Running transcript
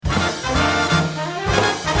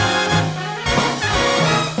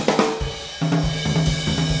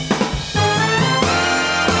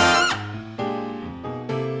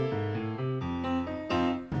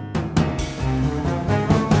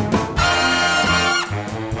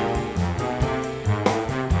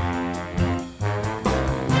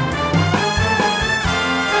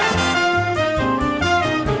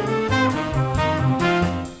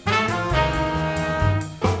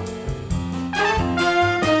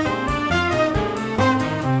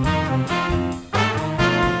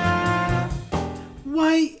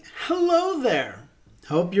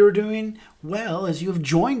Hope you're doing well as you have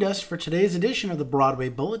joined us for today's edition of the Broadway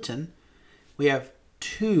Bulletin. We have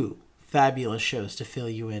two fabulous shows to fill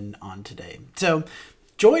you in on today. So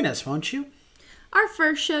join us, won't you? Our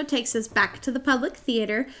first show takes us back to the Public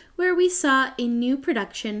Theater, where we saw a new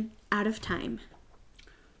production, Out of Time.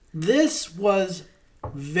 This was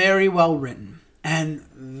very well written and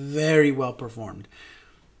very well performed.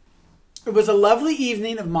 It was a lovely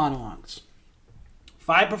evening of monologues.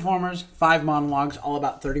 5 performers, 5 monologues, all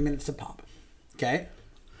about 30 minutes a pop. Okay?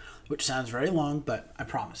 Which sounds very long, but I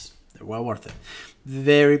promise, they're well worth it.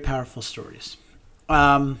 Very powerful stories.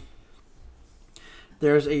 There's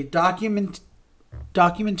a documentarian,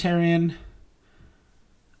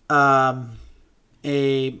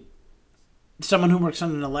 someone who works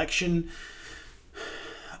on an election,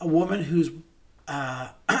 a woman who's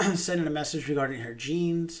sending a message regarding her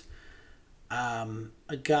genes,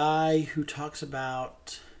 a guy who talks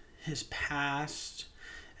about his past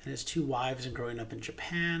and his 2 wives and growing up in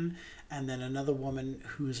Japan, and then another woman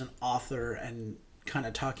who's an author and kind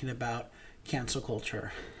of talking about cancel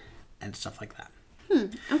culture and stuff like that.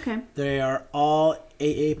 Okay. They are all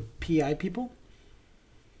AAPI people.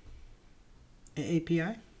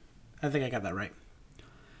 AAPI? I think I got that right.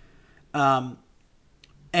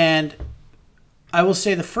 And I will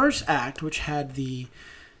say the first act, which had the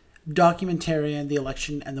documentarian, the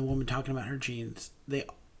election, and the woman talking about her genes, they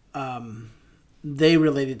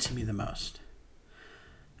related to me the most.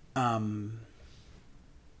 And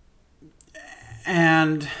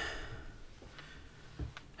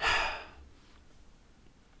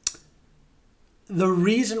the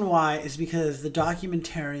reason why is because the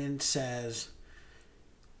documentarian says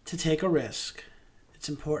to take a risk. It's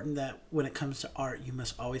important that when it comes to art, you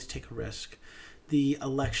must always take a risk. The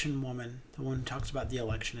election woman, the one who talks about the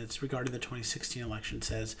election, it's regarding the 2016 election,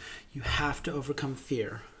 says you have to overcome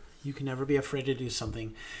fear. You can never be afraid to do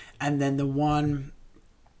something. And then the one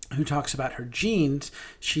who talks about her genes,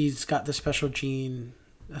 she's got this special gene,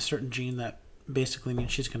 a certain gene that basically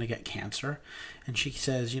means she's going to get cancer. And she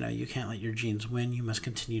says, you can't let your genes win. You must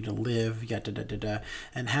continue to live.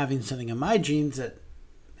 And having something in my genes that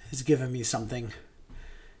has given me something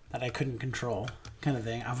that I couldn't control, kind of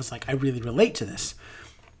thing. I was like, I really relate to this.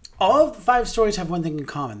 All of the 5 stories have one thing in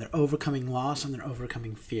common. They're overcoming loss and they're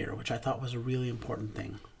overcoming fear, which I thought was a really important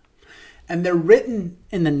thing. And they're written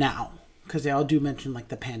in the now, because they all do mention like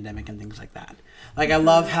the pandemic and things like that. Like I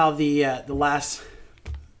love how the last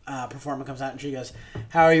performer comes out and she goes,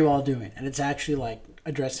 "How are you all doing?" And it's actually like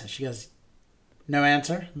addressed. She goes, "No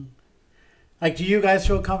answer." Like, do you guys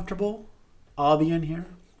feel comfortable all being here?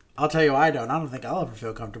 I'll tell you, I don't think I'll ever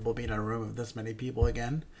feel comfortable being in a room of this many people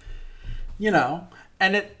again.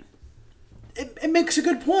 And it makes a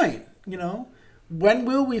good point, When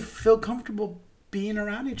will we feel comfortable being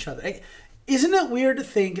around each other? Isn't it weird to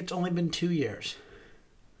think it's only been 2 years?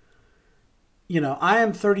 I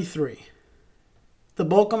am 33. The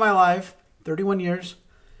bulk of my life, 31 years,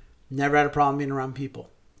 never had a problem being around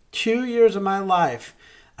people. 2 years of my life,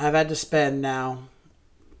 I've had to spend now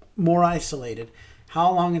more isolated. How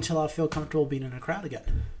long until I feel comfortable being in a crowd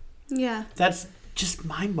again? Yeah. That's just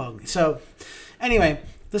mind-boggling. So, anyway,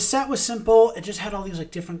 the set was simple. It just had all these like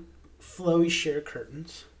different flowy sheer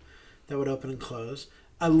curtains that would open and close.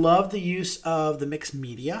 I love the use of the mixed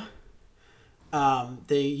media.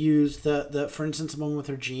 They used for instance, the woman with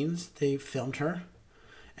her jeans. They filmed her,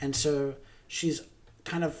 and so she's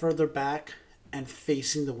kind of further back and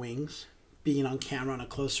facing the wings, being on camera on a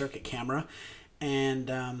closed circuit camera, and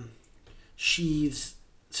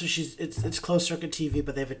it's closed circuit TV,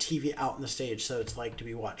 but they have a TV out on the stage. So it's like, do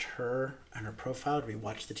we watch her and her profile? Or do we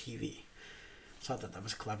watch the TV? So I thought that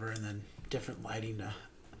was clever. And then different lighting to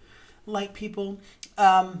light people.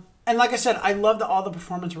 And like I said, I love that all the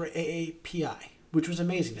performances were AAPI, which was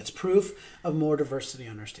amazing. It's proof of more diversity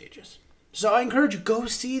on our stages. So I encourage you, go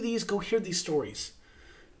see these, go hear these stories.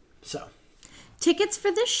 So tickets for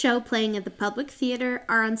this show playing at the Public Theater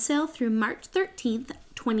are on sale through March 13th,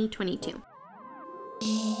 2022.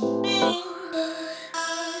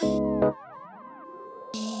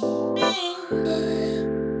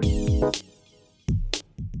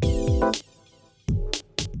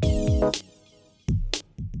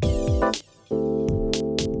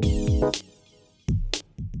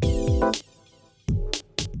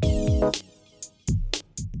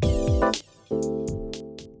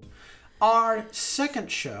 Our second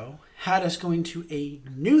show had us going to a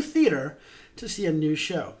new theater to see a new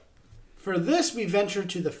show. For this, we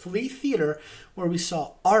ventured to the Flea Theater, where we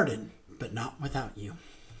saw Arden-But Not Without You.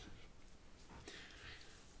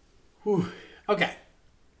 Whew. Okay.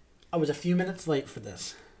 I was a few minutes late for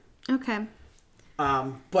this. Okay.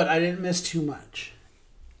 But I didn't miss too much.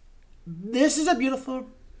 this is a beautiful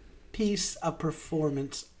piece of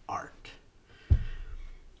performance art.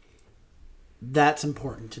 That's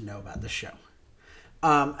important to know about the show.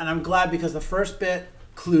 And I'm glad because the first bit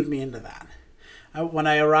clued me into that. When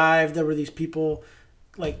I arrived, there were these people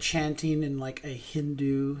like chanting in like a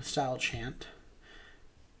Hindu style chant.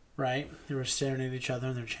 Right? They were staring at each other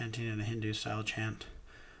and they're chanting in a Hindu style chant.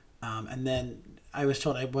 And then I was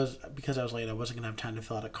told because I was late, I wasn't going to have time to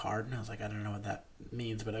fill out a card. And I was like, I don't know what that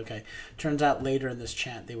means, but okay. Turns out later in this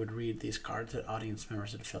chant, they would read these cards that audience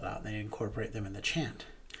members had filled out and they incorporate them in the chant.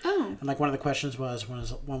 Oh. And like one of the questions was,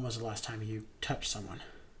 when was the last time you touched someone?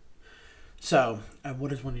 So,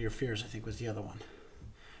 what is one of your fears, I think was the other one.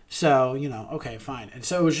 So, okay, fine. And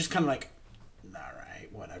so it was just kind of like, all right,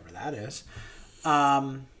 whatever that is.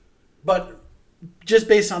 But just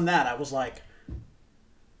based on that, I was like,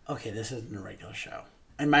 okay, this isn't a regular show.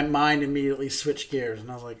 And my mind immediately switched gears. And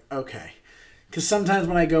I was like, okay. Because sometimes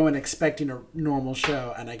when I go in expecting a normal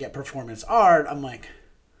show and I get performance art, I'm like,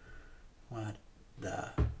 what the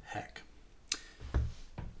heck?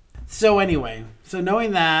 So anyway,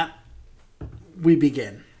 knowing that, we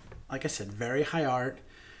begin. Like I said, very high art.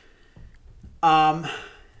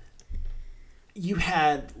 You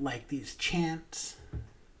had like these chants.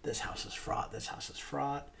 This house is fraught. This house is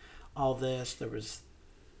fraught. All this. There was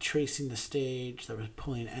tracing the stage. There was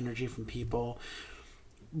pulling energy from people.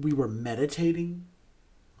 We were meditating.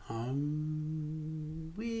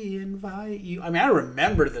 We invite you. I mean, I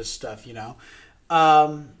remember this stuff,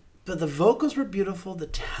 But the vocals were beautiful. The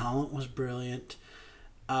talent was brilliant,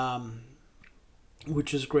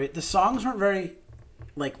 which was great. The songs weren't very,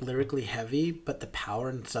 like, lyrically heavy, but the power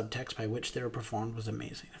and subtext by which they were performed was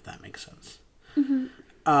amazing, if that makes sense. Mm-hmm.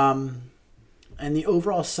 And the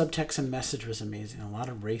overall subtext and message was amazing. A lot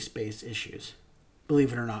of race-based issues,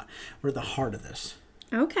 believe it or not, were at the heart of this.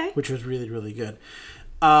 Okay. Which was really, really good.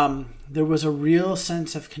 There was a real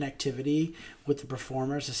sense of connectivity with the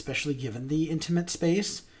performers, especially given the intimate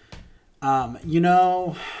space.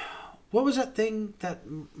 What was that thing that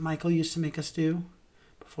Michael used to make us do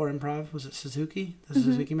before improv? Was it Suzuki? The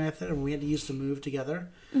Suzuki method? And we had to use to move together.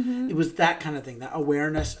 Mm-hmm. It was that kind of thing, that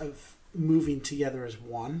awareness of moving together as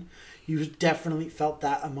one. You definitely felt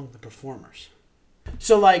that among the performers.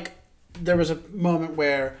 So, like, there was a moment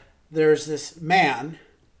where there's this man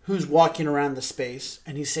who's walking around the space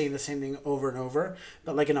and he's saying the same thing over and over,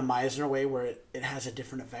 but like in a Meisner way where it has a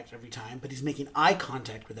different effect every time, but he's making eye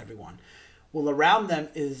contact with everyone. Well, around them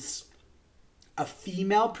is a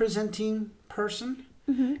female presenting person,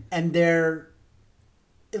 mm-hmm. and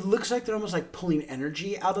it looks like they're almost like pulling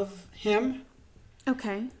energy out of him.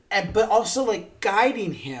 Okay. But also like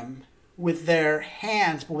guiding him with their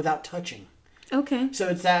hands, but without touching. Okay. So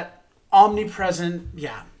it's that omnipresent,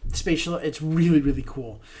 spatial. It's really, really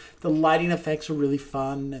cool. The lighting effects were really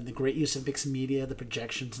fun, and the great use of mixed media, the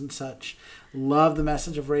projections and such. Love the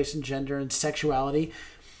message of race and gender and sexuality.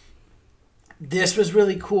 This was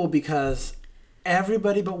really cool because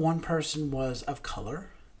everybody but one person was of color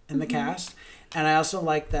in the cast. And I also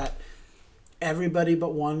like that everybody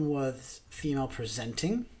but one was female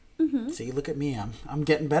presenting. Mm-hmm. So you look at me, I'm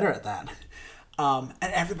getting better at that. And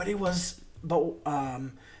everybody was, but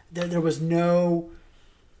there was no,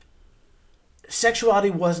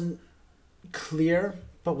 sexuality wasn't clear,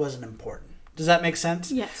 but wasn't important. Does that make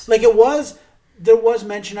sense? Yes. Like there was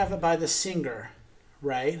mention of it by the singer,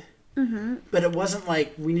 right? Mm-hmm. But it wasn't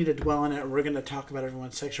like we need to dwell on it or we're going to talk about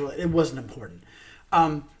everyone's sexuality. It wasn't important.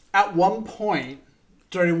 At one point,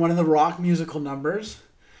 during one of the rock musical numbers,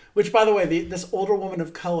 which, by the way, this older woman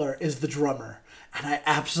of color is the drummer. And I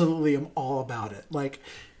absolutely am all about it. Like,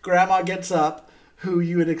 Grandma gets up, who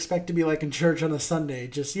you would expect to be, like, in church on a Sunday,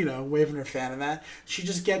 just, waving her fan and that. She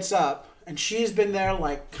just gets up, and she's been there,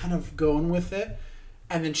 like, kind of going with it.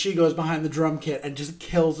 And then she goes behind the drum kit and just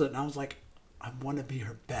kills it. And I was like, I want to be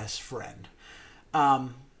her best friend.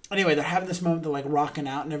 Anyway, they're having this moment, they're, like, rocking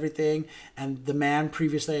out and everything. And the man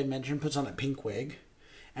previously I had mentioned puts on a pink wig.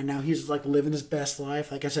 And now he's, like, living his best life.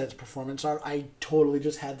 Like I said, it's performance art. I totally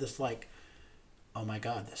just had this, like, oh, my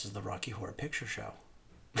God, this is the Rocky Horror Picture Show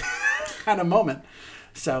kind of moment.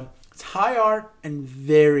 So it's high art and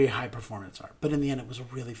very high performance art. But in the end, it was a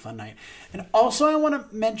really fun night. And also I want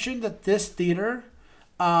to mention that this theater,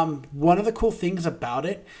 one of the cool things about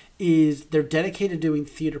it is they're dedicated to doing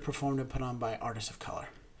theater performed and put on by artists of color.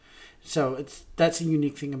 So that's a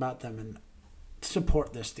unique thing about them, and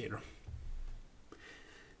support this theater.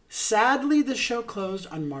 Sadly, the show closed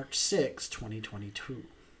on March 6, 2022.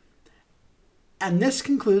 And this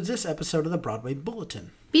concludes this episode of the Broadway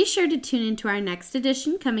Bulletin. Be sure to tune into our next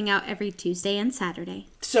edition coming out every Tuesday and Saturday.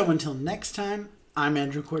 So until next time, I'm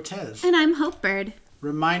Andrew Cortez. And I'm Hope Bird.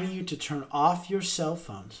 reminding you to turn off your cell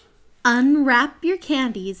phones. Unwrap your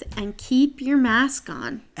candies and keep your mask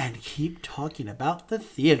on. And keep talking about the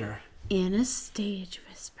theater. In a stage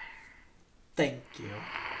whisper. Thank you.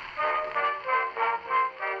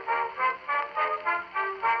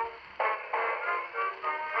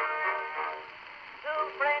 Two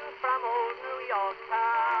friends from old New York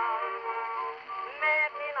town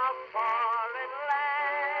met in a foreign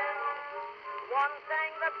land. One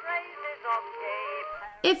sang the praises of gay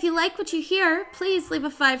Paris. If you like what you hear, please leave a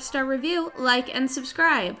 5-star review, like, and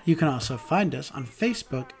subscribe. You can also find us on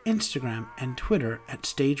Facebook, Instagram, and Twitter at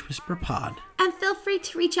Stage Whisper Pod. And feel free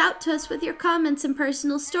to reach out to us with your comments and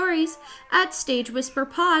personal stories at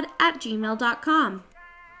stagewhisperpod@gmail.com.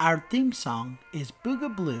 Our theme song is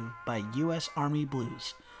Booga Blue by U.S. Army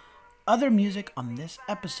Blues. Other music on this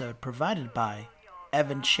episode provided by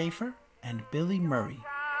Evan Schaefer and Billy Murray.